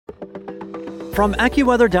From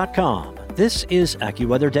AccuWeather.com, this is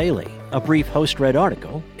AccuWeather Daily, a brief host-read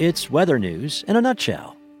article. It's weather news in a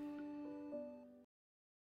nutshell.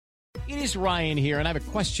 It is Ryan here, and I have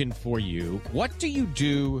a question for you. What do you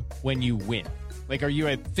do when you win? Like, are you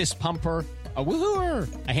a fist pumper, a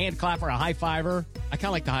woohooer, a hand clapper, a high fiver? I kind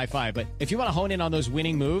of like the high five, but if you want to hone in on those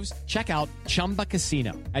winning moves, check out Chumba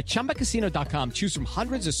Casino. At ChumbaCasino.com, choose from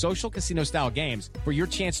hundreds of social casino-style games for your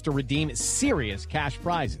chance to redeem serious cash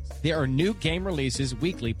prizes. There are new game releases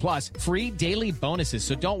weekly, plus free daily bonuses,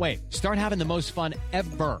 so don't wait. Start having the most fun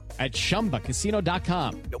ever at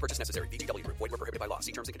ChumbaCasino.com. No purchase necessary. VGW Group. Void where prohibited by law.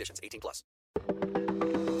 See terms and conditions.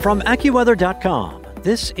 18+. From AccuWeather.com,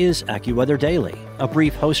 this is AccuWeather Daily, a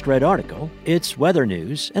brief host-read article. It's weather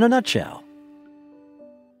news in a nutshell.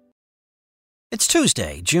 It's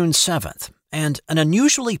Tuesday, June 7th, and an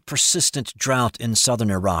unusually persistent drought in southern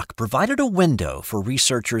Iraq provided a window for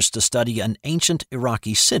researchers to study an ancient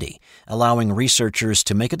Iraqi city, allowing researchers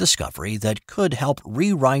to make a discovery that could help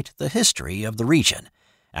rewrite the history of the region.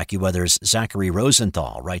 AccuWeather's Zachary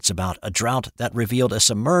Rosenthal writes about a drought that revealed a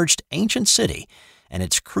submerged ancient city and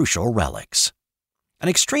its crucial relics. An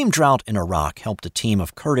extreme drought in Iraq helped a team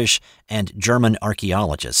of Kurdish and German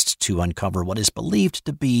archaeologists to uncover what is believed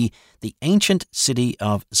to be the ancient city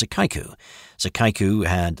of Zakaiku. Zakaiku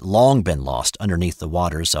had long been lost underneath the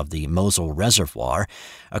waters of the Mosul Reservoir,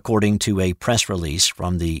 according to a press release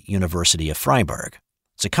from the University of Freiburg.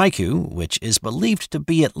 Zakaiku, which is believed to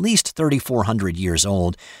be at least 3,400 years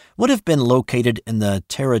old, would have been located in the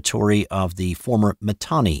territory of the former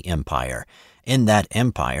Mitanni Empire. In that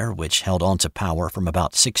empire, which held on to power from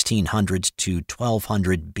about 1600 to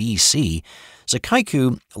 1200 BC,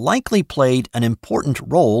 Zakaiku likely played an important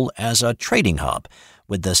role as a trading hub,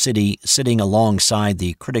 with the city sitting alongside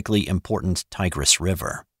the critically important Tigris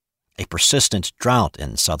River. A persistent drought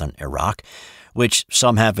in southern Iraq, which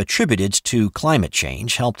some have attributed to climate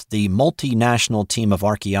change, helped the multinational team of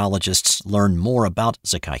archaeologists learn more about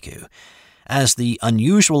Zakaiku. As the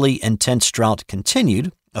unusually intense drought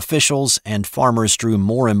continued, officials and farmers drew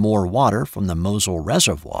more and more water from the Mosul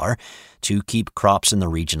Reservoir to keep crops in the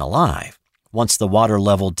region alive. Once the water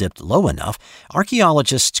level dipped low enough,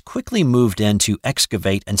 archaeologists quickly moved in to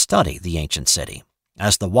excavate and study the ancient city.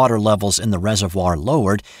 As the water levels in the reservoir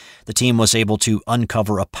lowered, the team was able to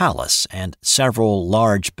uncover a palace and several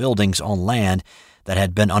large buildings on land that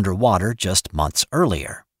had been underwater just months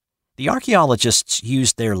earlier. The archaeologists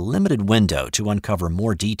used their limited window to uncover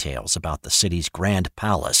more details about the city's grand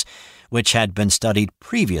palace, which had been studied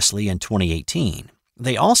previously in 2018.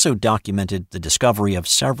 They also documented the discovery of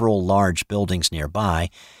several large buildings nearby,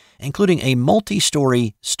 including a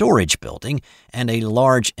multi-story storage building and a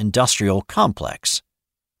large industrial complex.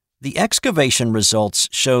 The excavation results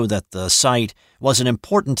show that the site was an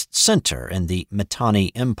important center in the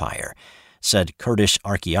Mitanni Empire, said Kurdish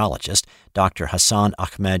archaeologist Dr. Hassan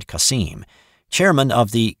Ahmed Qasim, chairman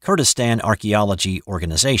of the Kurdistan Archaeology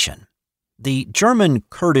Organization. The German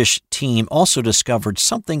Kurdish team also discovered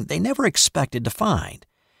something they never expected to find.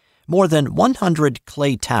 More than 100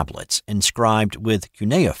 clay tablets inscribed with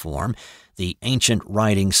cuneiform, the ancient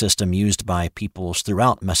writing system used by peoples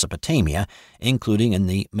throughout Mesopotamia, including in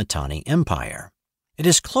the Mitanni Empire. It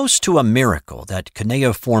is close to a miracle that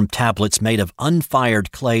cuneiform tablets made of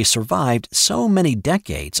unfired clay survived so many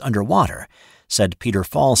decades underwater, said Peter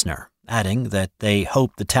Falsner, adding that they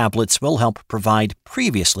hope the tablets will help provide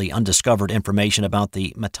previously undiscovered information about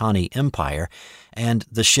the Mitanni Empire and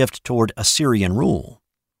the shift toward Assyrian rule.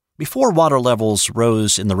 Before water levels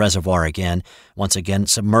rose in the reservoir again, once again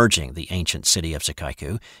submerging the ancient city of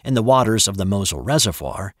Zakaiku in the waters of the Mosul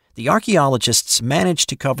Reservoir, the archaeologists managed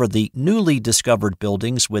to cover the newly discovered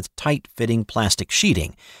buildings with tight-fitting plastic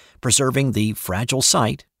sheeting, preserving the fragile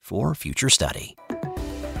site for future study.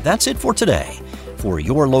 That's it for today. For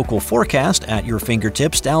your local forecast at your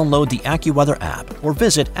fingertips, download the AccuWeather app or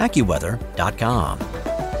visit AccuWeather.com.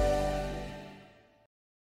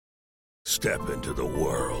 Step into the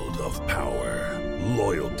world of power,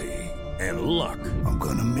 loyalty, and luck. I'm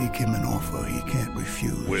gonna make him an offer he can't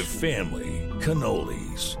refuse. With family,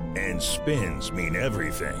 cannolis, and spins mean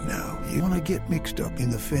everything. Now, you wanna get mixed up in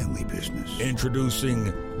the family business. Introducing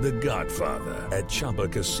The Godfather at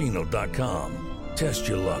ChumbaCasino.com. Test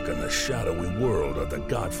your luck in the shadowy world of The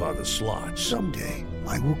Godfather slot. Someday,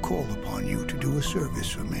 I will call upon you to do a service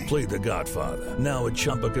for me. Play The Godfather, now at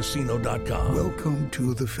ChumbaCasino.com. Welcome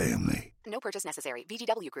to the family. No purchase necessary.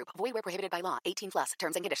 VGW Group. Void where prohibited by law. 18+.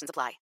 Terms and conditions apply.